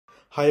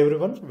Hi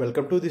everyone,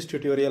 welcome to this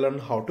tutorial on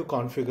how to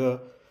configure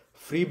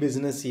free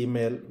business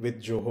email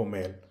with Zoho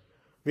Mail.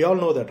 We all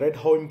know that, right?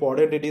 How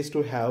important it is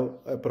to have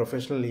a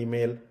professional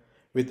email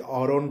with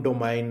our own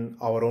domain,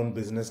 our own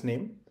business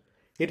name.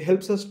 It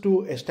helps us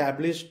to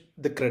establish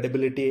the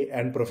credibility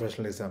and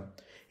professionalism.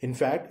 In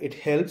fact, it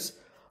helps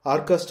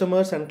our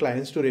customers and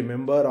clients to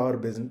remember our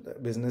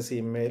business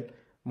email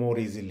more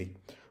easily.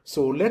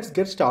 So let's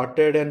get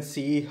started and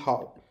see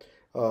how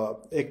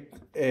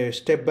a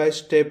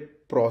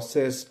step-by-step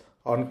process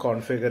on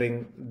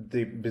configuring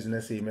the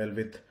business email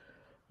with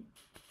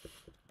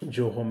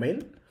Zoho Mail.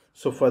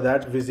 So for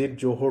that, visit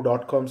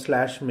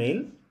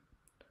zoho.com/mail.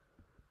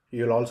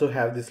 You'll also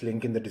have this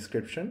link in the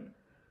description.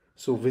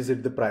 So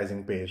visit the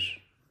pricing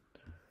page.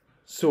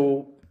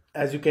 So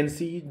as you can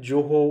see,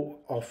 Zoho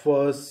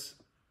offers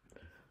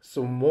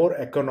more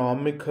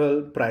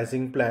economical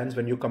pricing plans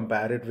when you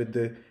compare it with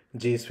the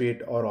G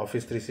Suite or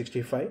Office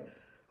 365.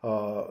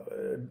 Uh,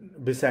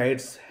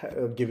 Besides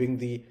giving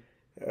the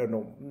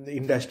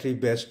industry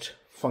best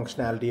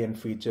functionality and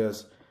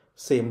features,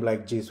 same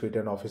like G Suite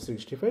and Office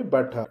 365,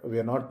 but we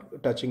are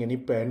not touching any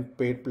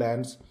paid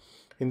plans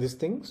in this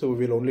thing, so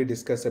we will only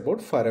discuss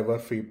about forever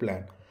free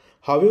plan.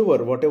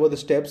 However, whatever the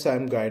steps I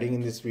am guiding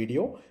in this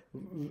video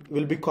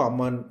will be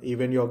common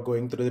even you're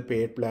going through the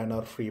paid plan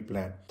or free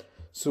plan.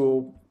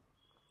 So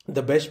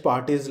the best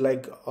part is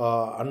like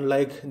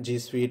unlike G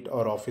Suite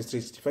or Office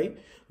 365,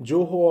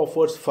 Zoho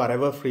offers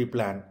forever free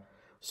plan.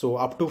 So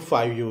up to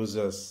 5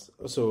 users.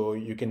 So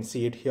you can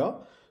see it here.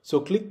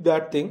 So click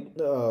that thing,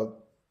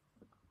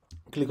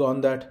 click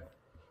on that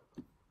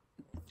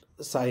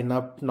sign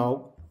up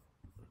now.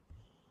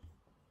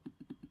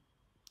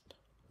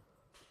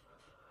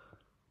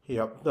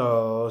 Yep.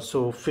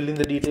 So fill in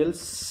the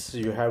details.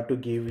 You have to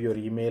give your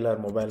email or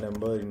mobile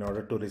number in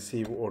order to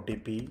receive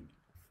OTP.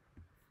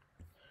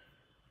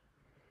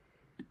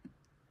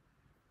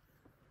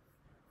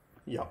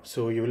 Yeah,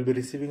 so you will be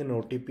receiving an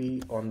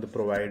OTP on the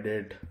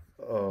provided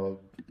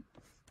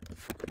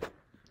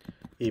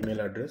email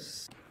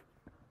address.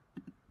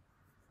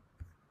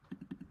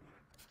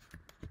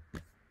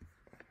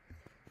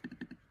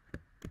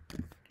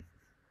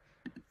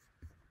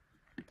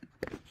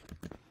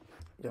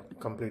 Yeah,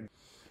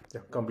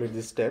 complete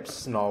these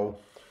steps now.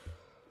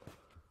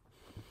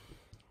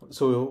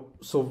 So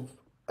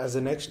as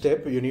a next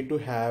step, you need to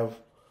have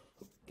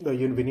we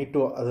need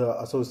to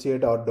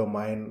associate our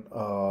domain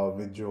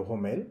with Zoho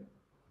Mail.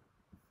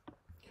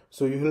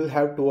 So you will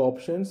have two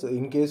options.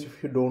 In case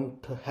if you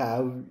don't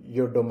have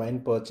your domain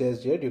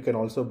purchased yet, you can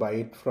also buy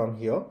it from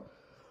here.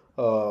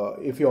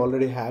 If you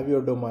already have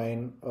your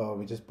domain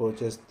which is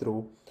purchased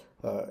through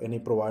any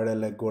provider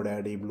like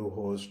GoDaddy,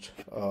 Bluehost,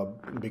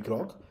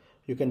 BigRock,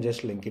 you can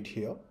just link it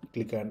here.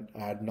 Click and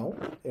add now.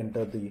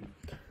 Enter the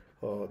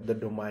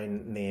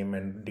domain name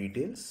and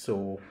details.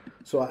 So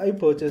I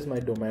purchased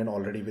my domain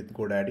already with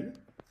GoDaddy.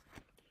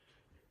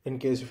 In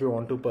case if you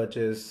want to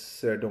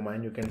purchase a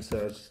domain, you can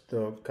search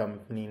the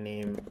company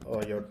name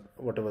or your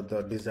whatever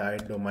the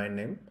desired domain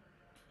name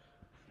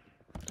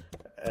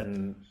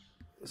and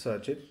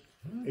search it.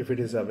 If it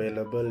is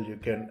available, you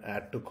can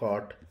add to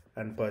cart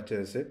and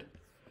purchase it.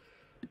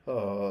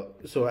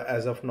 So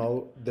as of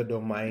now, the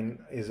domain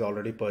is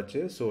already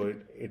purchased, so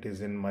it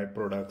is in my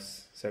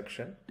products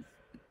section.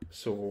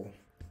 So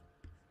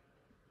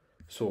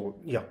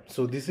yeah,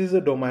 so this is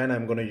a domain.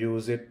 I'm going to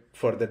use it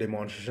for the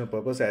demonstration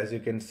purpose. As you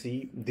can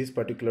see, this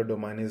particular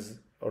domain is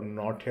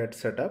not yet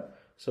set up.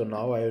 So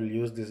now I will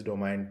use this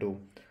domain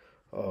to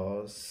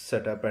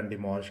set up and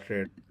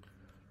demonstrate.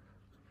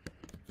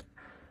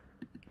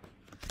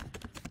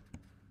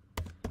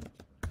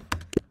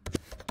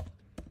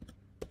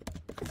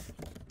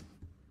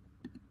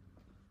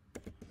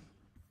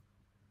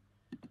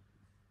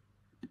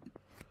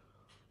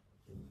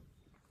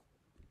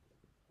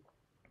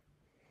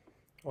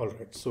 All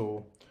right,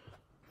 so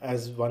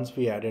as once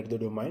we added the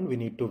domain, we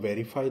need to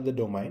verify the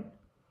domain.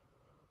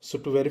 So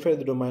to verify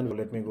the domain,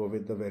 let me go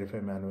with the verify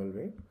manual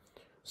way.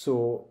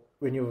 So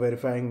when you're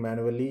verifying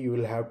manually, you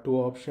will have two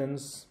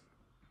options.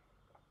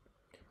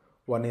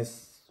 One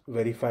is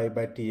verify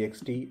by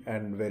TXT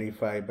and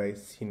verify by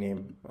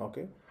CNAME.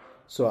 Okay,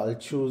 so I'll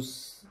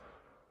choose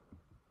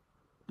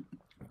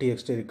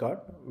TXT record,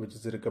 which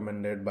is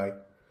recommended by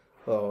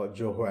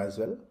Zoho as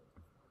well.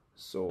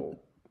 So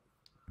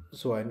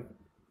I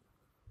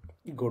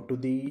go to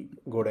the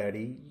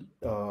GoDaddy,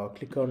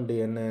 click on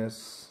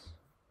DNS,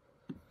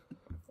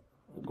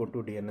 go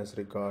to DNS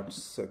records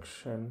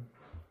section.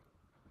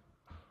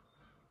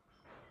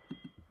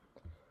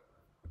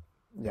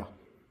 Yeah.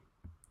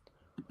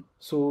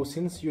 So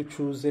since you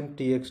choose in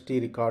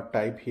TXT record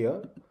type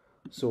here,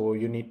 so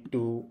you need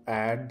to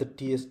add the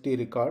TXT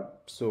record.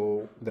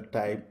 So the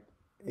type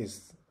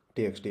is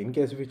TXT. In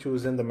case if you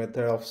choose in the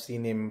method of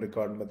CNAME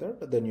record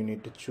method, then you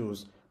need to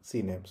choose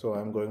CNAME. So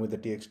I'm going with the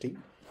TXT.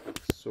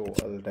 So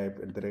I'll type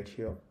at the rate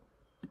here.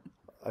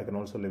 I can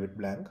also leave it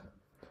blank.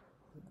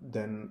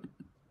 Then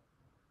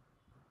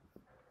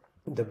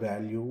the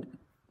value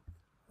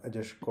I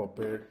just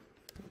copied,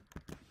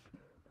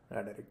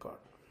 add a record.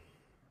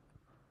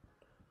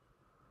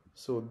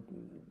 So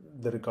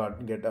the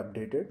record get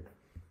updated.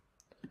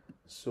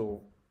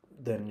 So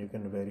then you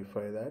can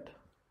verify that.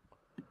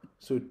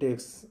 So it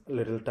takes a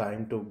little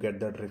time to get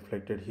that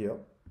reflected here.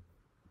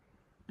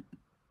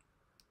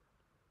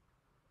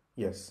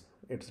 Yes,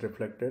 it's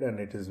reflected and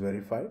it is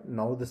verified.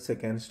 Now the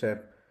second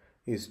step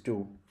is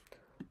to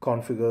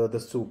configure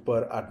the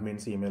super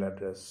admin's email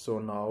address. So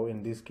now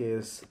in this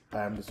case,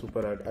 I will be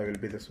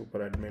the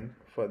super admin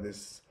for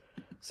this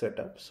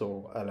setup.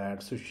 So I'll add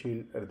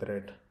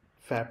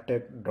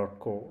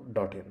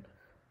sushil@fabtech.co.in.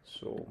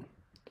 So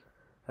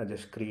I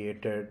just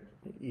created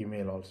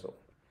email also.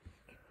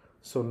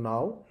 So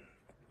now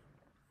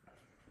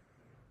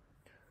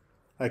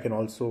I can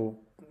also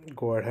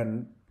go ahead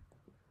and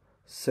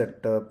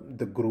set up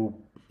the group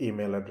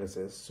email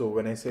addresses. So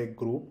when I say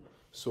group,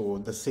 so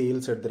the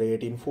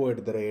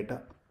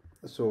sales@info@,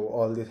 so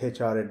all these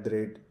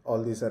HR@,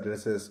 all these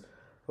addresses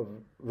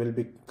will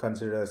be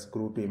considered as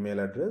group email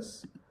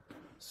address.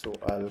 So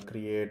I'll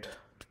create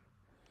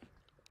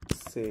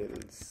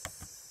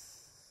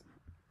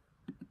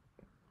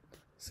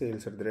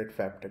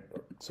sales@fabtech.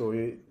 So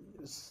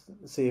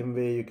same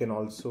way you can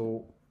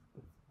also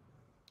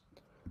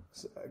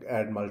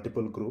add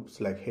multiple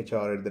groups like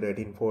HR@,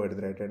 info@,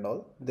 and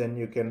all. Then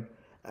you can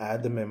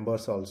add the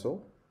members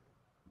also.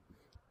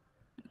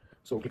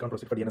 So click on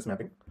proceed for DNS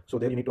mapping. So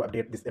there you need to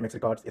update this MX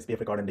records, SPF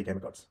record, and DKIM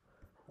records.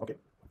 Okay.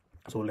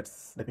 So let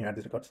me add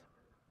these records.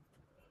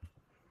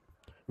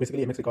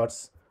 Basically, MX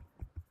records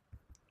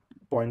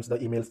points the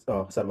email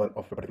server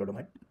of a particular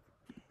domain.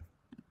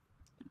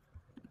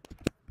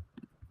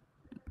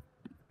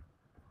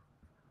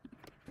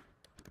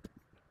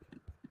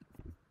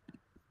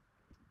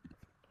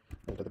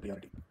 Enter the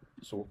priority.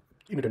 So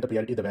you need to enter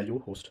priority, the value,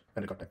 host,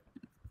 and record type.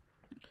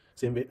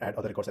 Same way, add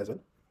other records as well.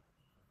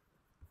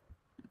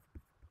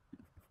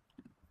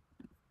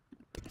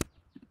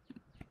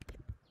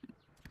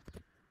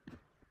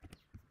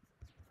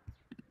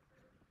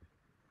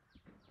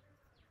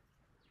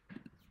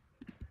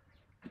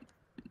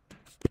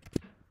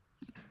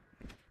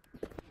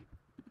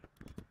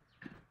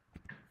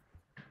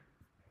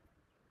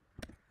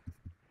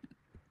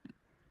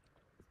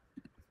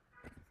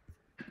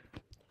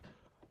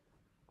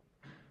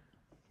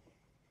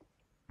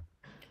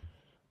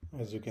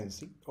 As you can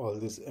see, all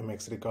these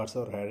MX records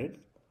are added.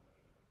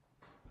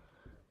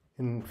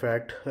 In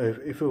fact,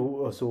 if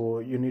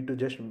you need to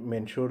just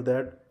make sure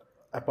that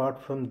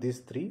apart from these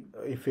three,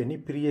 if any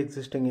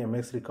pre-existing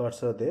MX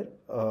records are there,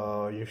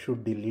 you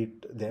should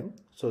delete them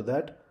so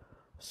that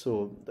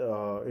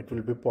it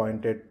will be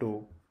pointed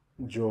to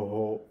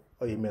Zoho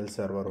email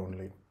server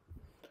only.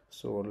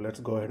 So let's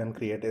go ahead and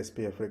create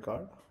SPF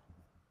record.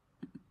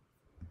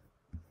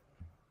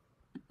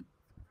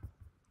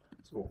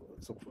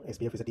 So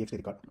SPF is a TXT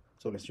record.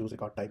 So let's choose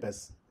record type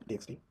as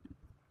TXT.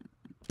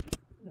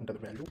 Enter the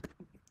value,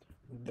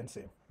 then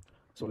save.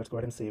 So let's go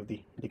ahead and save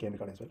the DKIM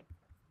record as well.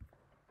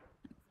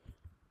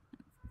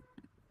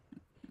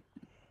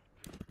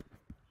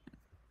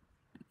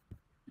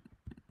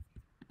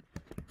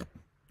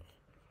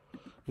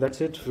 That's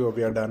it. So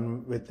we are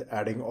done with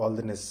adding all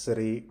the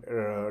necessary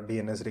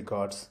DNS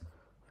records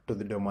to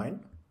the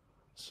domain.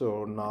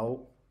 So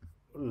now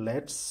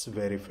let's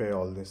verify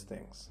all these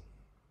things.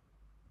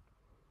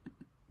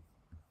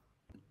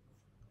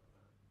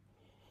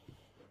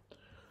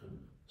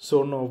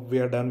 So now we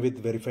are done with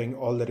verifying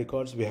all the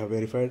records. We have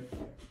verified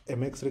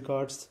MX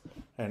records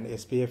and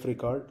SPF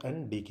record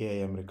and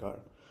DKIM record.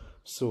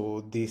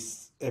 So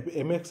this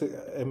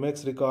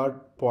MX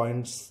record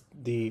points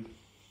the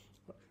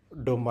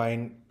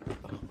domain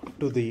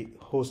to the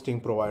hosting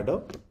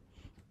provider,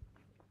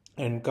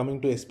 and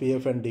coming to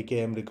SPF and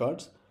DKIM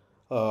records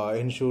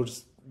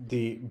ensures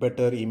the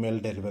better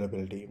email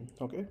deliverability.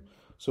 Okay,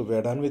 so we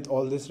are done with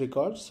all these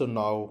records. So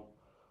now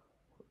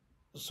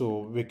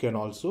we can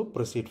also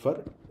proceed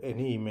for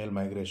any email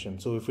migration.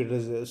 So if it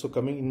is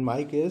coming in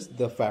my case,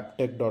 the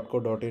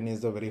fabtech.co.in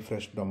is a very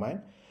fresh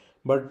domain,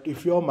 but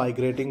if you are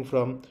migrating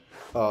from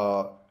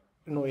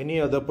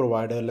any other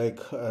provider like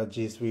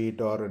G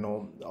Suite or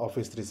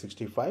Office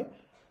 365,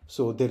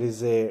 so there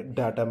is a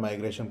data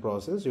migration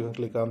process. You can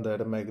click on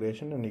data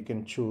migration and you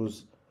can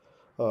choose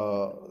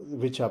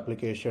which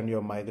application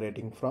you're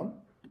migrating from,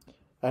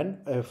 and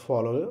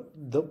follow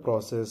the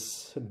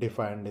process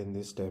defined in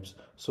these steps.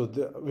 So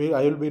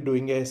I will be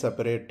doing a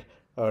separate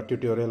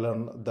tutorial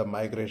on the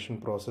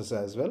migration process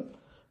as well,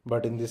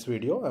 but in this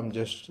video I'm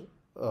just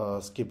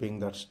skipping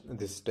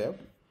this step.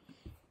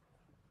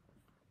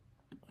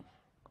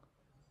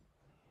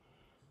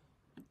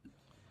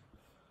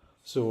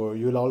 So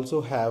you'll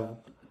also have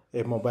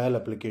a mobile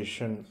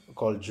application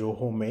called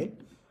Zoho Mail.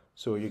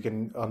 So you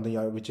can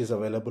which is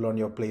available on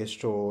your Play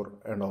Store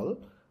and all,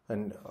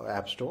 and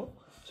App Store.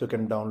 So you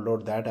can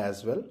download that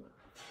as well,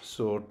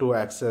 so to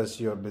access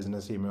your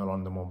business email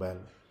on the mobile.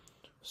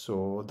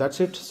 So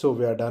that's it. So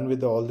we are done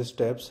with all the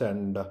steps,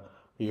 and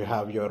you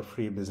have your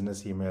free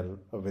business email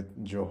with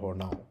Zoho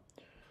now.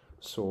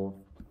 So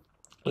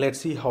let's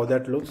see how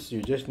that looks.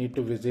 You just need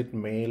to visit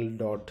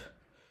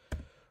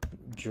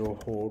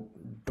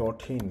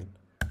mail.zoho.in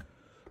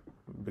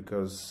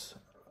because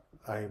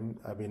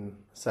I've been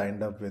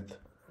signed up with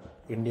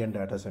Indian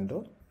data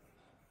center.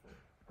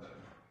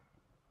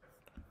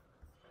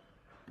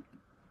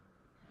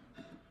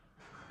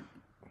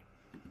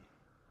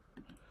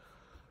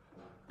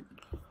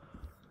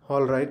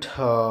 All right,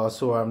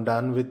 so I'm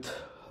done with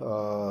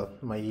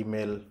my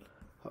email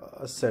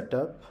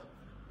setup.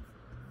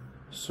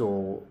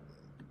 So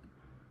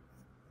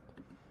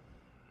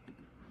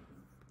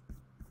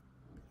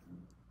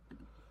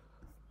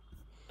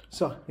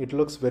it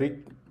looks very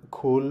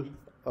cool,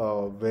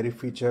 very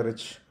feature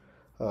rich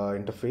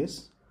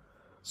interface.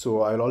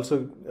 So I'll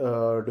also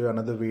do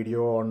another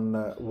video on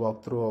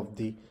walkthrough of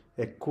the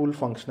cool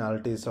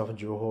functionalities of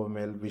Zoho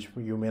Mail, which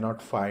you may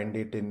not find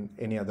it in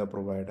any other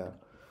provider.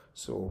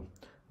 So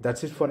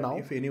that's it for now.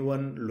 If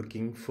anyone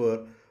looking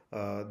for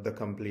the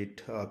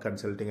complete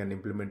consulting and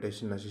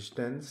implementation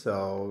assistance, we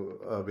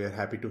are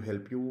happy to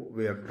help you.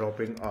 We are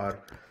dropping our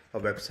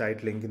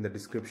website link in the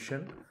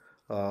description.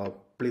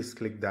 Please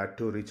click that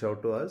to reach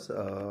out to us.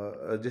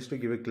 Just to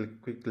give a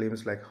quick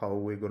glimpse like how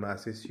we're going to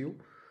assist you.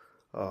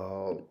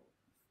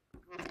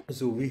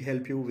 So we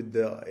help you with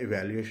the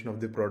evaluation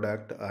of the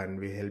product, and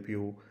we help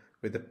you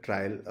with the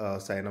trial,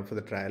 sign up for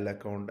the trial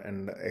account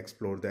and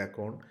explore the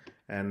account.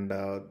 And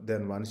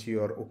then once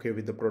you are okay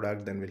with the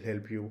product, then we'll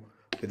help you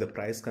with the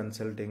price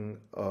consulting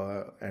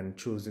and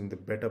choosing the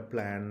better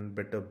plan,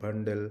 better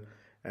bundle,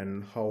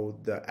 and how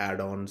the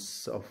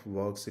add-ons of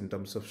works in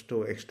terms of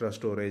extra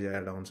storage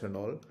add-ons and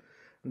all.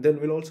 Then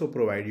we'll also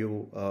provide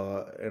you,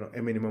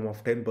 a minimum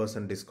of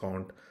 10%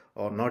 discount,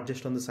 or not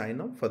just on the sign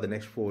up, for the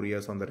next 4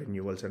 years on the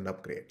renewals and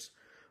upgrades.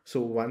 So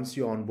once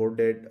you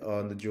onboarded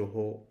on the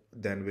Zoho,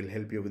 then we'll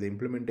help you with the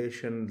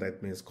implementation.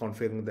 That means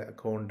configuring the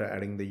account,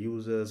 adding the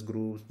users,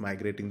 groups,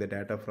 migrating the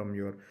data from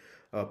your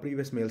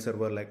previous mail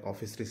server like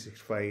Office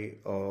 365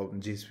 or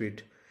G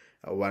Suite.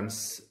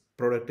 Once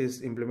product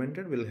is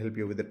implemented, we'll help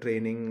you with the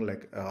training,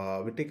 like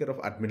we take care of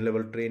admin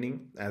level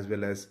training as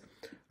well as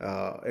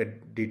a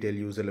detailed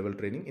user level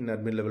training. In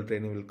admin level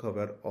training, we'll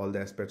cover all the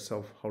aspects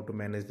of how to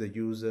manage the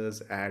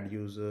users, add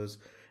users,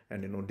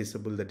 and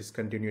disable the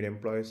discontinued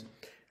employees,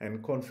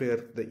 and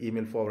configure the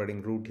email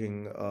forwarding,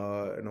 routing,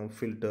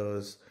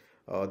 filters,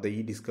 the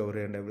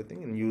e-discovery and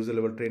everything. In user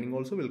level training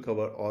also will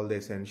cover all the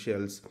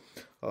essentials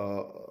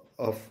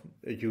of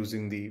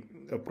using the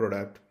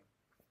product.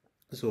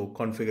 So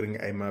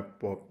configuring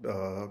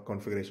IMAP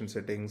configuration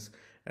settings,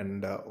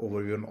 and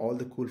overview on all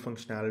the cool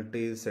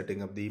functionalities,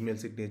 setting up the email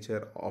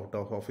signature, out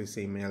of office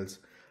emails,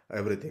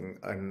 everything.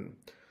 And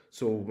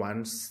so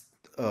once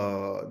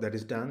that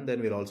is done,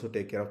 then we'll also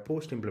take care of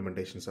post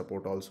implementation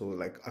support also,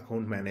 like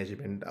account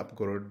management,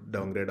 upgrade,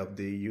 downgrade of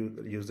the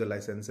user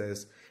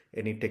licenses,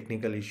 any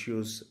technical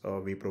issues,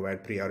 we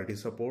provide priority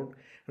support.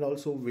 And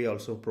also we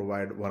also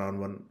provide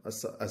one-on-one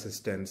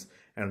assistance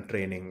and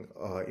training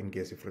in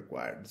case if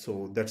required.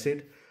 So that's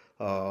it.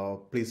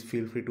 Please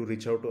feel free to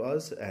reach out to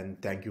us,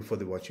 and thank you for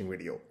the watching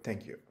video.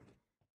 Thank you.